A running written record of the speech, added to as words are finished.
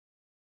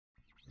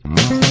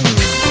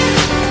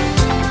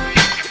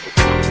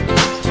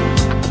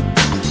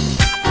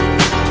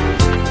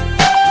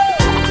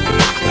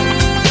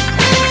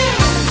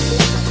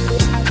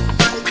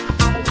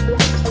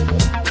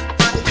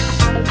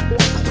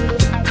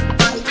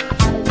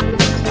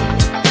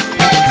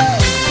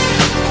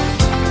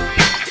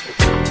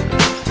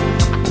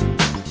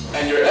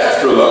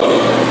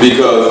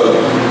Because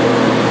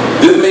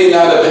this may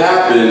not have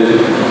happened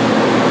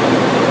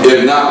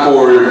if not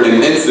for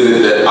an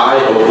incident that I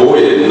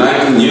avoided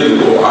 19 years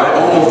ago. I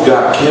almost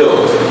got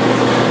killed.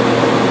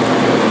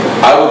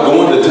 I was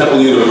going to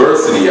Temple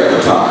University at the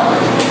time,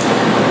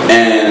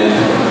 and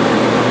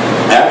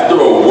after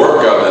a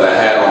workout that I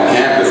had on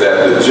campus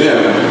at the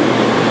gym,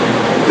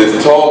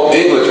 this tall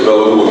English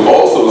fellow who was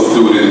also a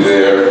student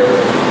there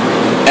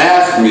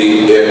asked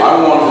me if I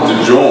wanted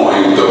to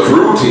join the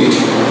crew team.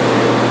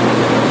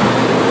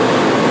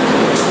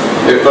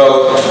 Hey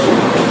fellas,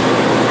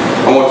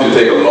 I want you to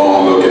take a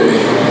long look at me.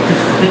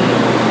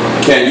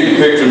 Can you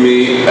picture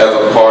me as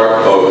a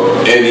part of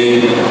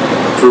any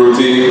crew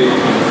team?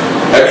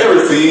 Have you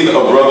ever seen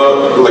a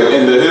brother, like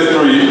in the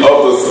history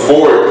of the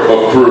sport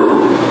of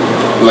crew,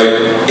 like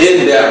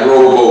in that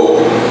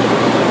rowboat?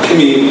 I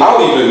mean, I'll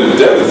even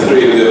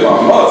demonstrate it if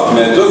I must,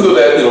 man, just so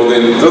that,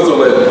 just so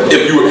that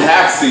if you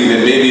have seen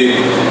it, maybe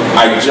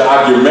I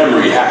jog your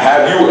memory.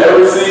 Have you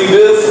ever seen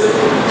this?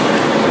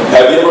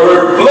 Have you ever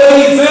heard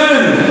blades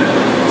in,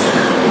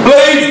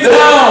 blades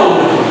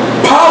down,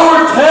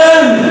 power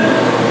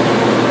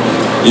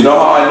 10? You know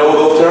how I know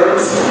those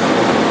terms?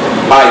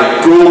 I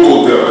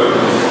Googled them.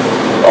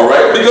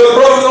 Alright? Because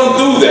brothers don't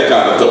do that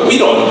kind of stuff. We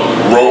don't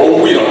row,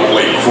 we don't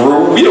play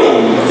crew, we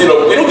don't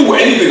do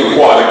anything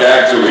aquatic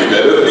actually.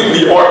 It'd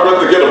be hard for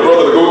us to get a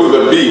brother to go to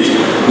the beach,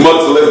 much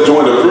less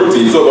join a crew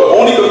team. So the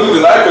only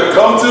conclusion I could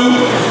come to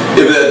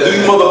is that these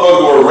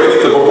motherfuckers were ready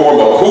to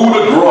perform a coup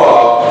de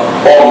grace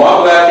on my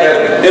black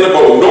ass in a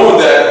boat,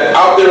 knowing that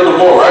out there in the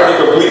water I'd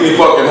be completely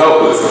fucking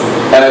helpless.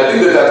 And I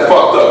think that that's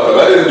fucked up, because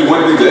I didn't do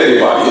anything to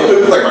anybody. It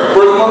was like my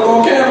first month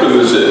on campus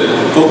and shit.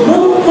 Those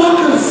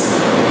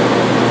motherfuckers.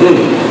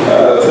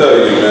 I tell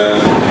you,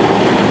 man.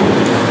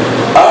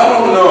 I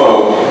don't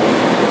know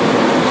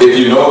if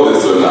you know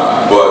this or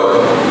not,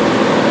 but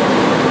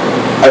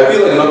I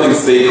feel like nothing's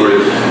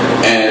sacred,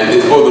 and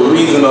it's for the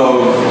reason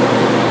of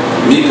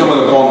me coming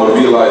upon the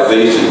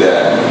realization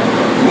that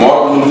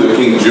Martin Luther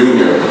King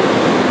Jr.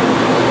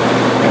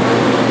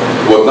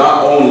 was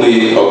not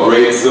only a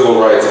great civil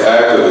rights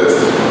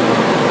activist,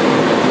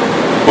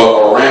 but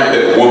a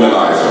rampant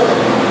womanizer.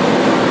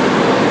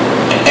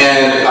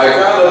 And I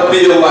kind of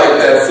feel like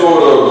that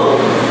sort of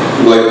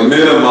like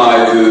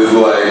minimizes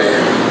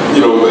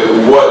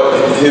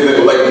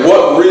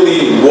what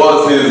really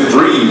was his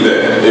dream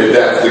then, if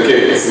that's the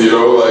case, did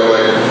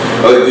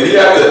he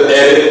have to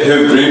edit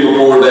his dream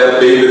before that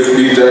famous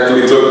speech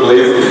actually took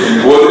place?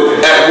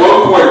 At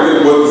one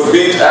point was the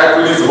speech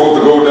actually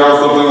supposed to go down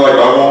something like,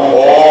 I want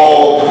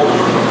all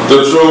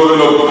the children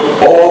of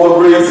all the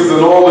races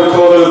and all the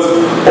colors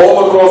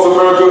all across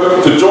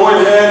America to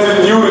join hands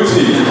in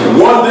unity.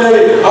 One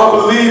day I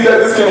believe that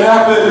this can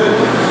happen,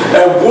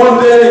 and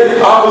one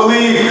day I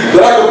believe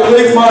that I can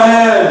place my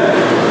hand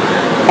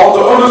on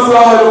the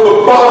underside of the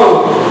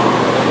bottom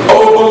of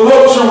a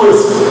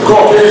voluptuous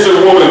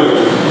Caucasian woman.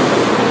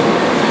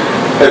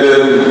 And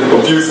then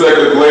a few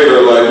seconds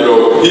later,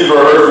 he's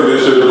rehearsing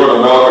this shit in front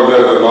of Malcolm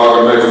X, and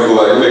Malcolm X is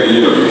like, nigga,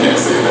 you can't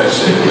say that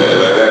shit,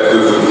 man.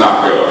 This is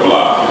not gonna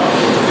fly.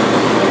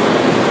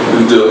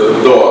 It's just a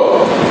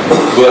thought.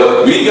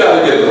 But we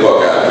gotta get the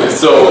fuck out of here.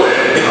 So,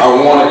 I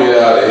wanna get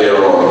out of here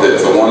on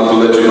this. I wanted to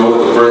let you know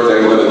that the first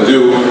thing I'm gonna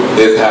do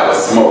is have a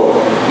smoke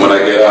when I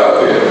get out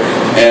of here.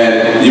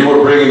 And you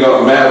were bringing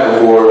up math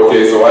before,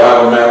 okay, so I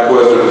have a math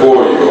question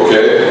for you,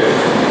 okay?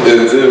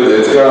 It's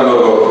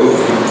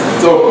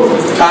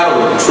kind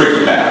of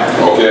tricky math,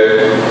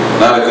 okay?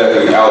 Not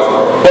exactly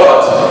algebra.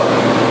 But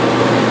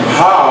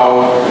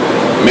how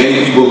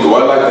many people do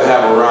I like to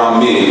have around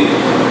me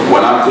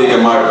when I'm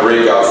taking my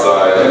break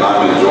outside and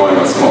I'm enjoying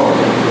a smoke?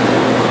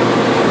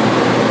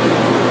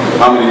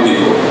 How many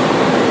people?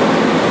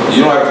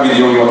 You don't have to be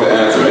the only one to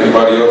answer.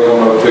 Anybody else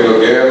want to take a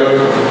gander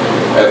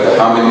as to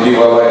how many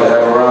people I like to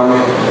have around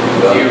me?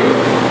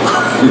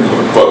 You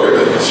motherfucker,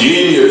 the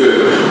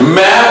geniuses.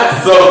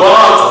 Math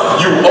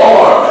savant, you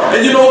are.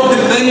 And the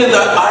thing is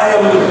that I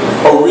am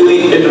a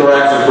really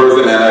interactive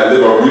person, and I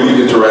live a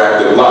really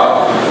interactive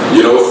life.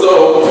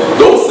 So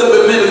those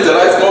 7 minutes that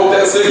I smoked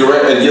that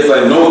cigarette, and yes,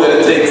 I know that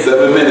it takes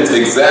 7 minutes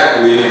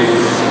exactly. I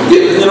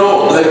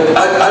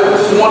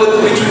just want it to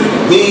be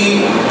between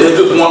me. I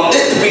just want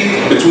it to be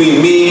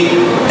between me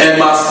and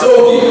my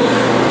stogie.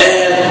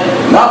 And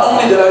not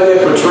only did I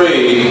get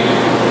betrayed,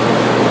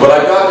 but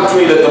I got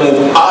betrayed at the most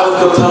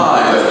oddest of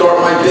times. I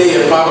start my day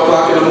at 5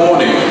 o'clock in the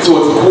morning,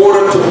 so it's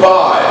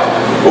 4:45.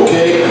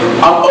 Okay,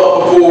 I'm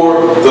up before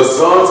the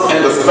suns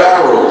and the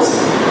sparrows.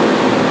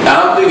 And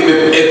I'm thinking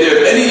if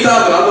there's any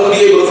time that I'm going to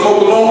be able to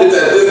smoke alone, it's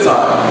at this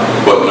time.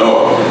 But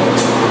no.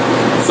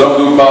 Some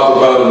dude pops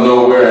up out of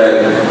nowhere,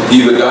 and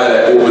he's a guy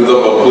that opens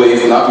up a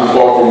place not too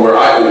far from where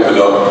I opened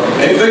up.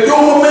 And he's like,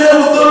 yo, man,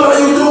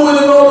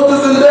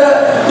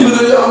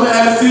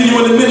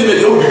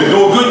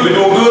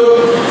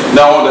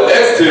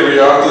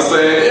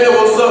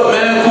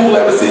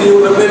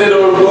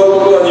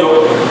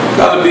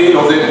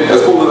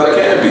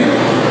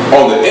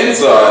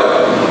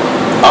 inside,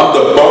 I'm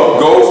the bump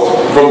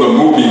ghost from the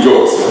movie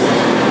Ghost.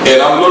 And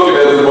I'm looking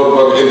at this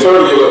motherfucker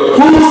internally like,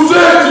 who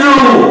sent you?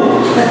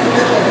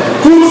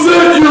 Who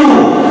sent you?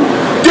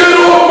 Get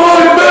off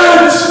my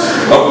bench!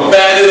 I'm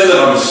batting and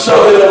I'm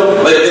shoving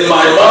him like in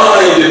my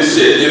mind and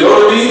shit. You know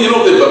what I mean? You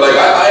know, but like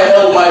I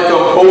held my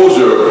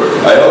composure.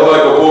 I held my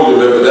composure,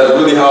 man. But that's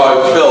really how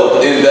I felt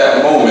in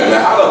that moment.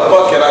 Man, how the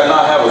fuck can I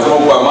not have a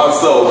smoke by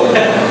myself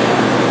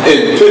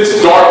in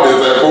pitch darkness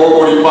at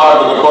 4:45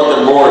 in the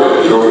fucking morning?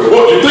 You know,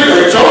 what you think?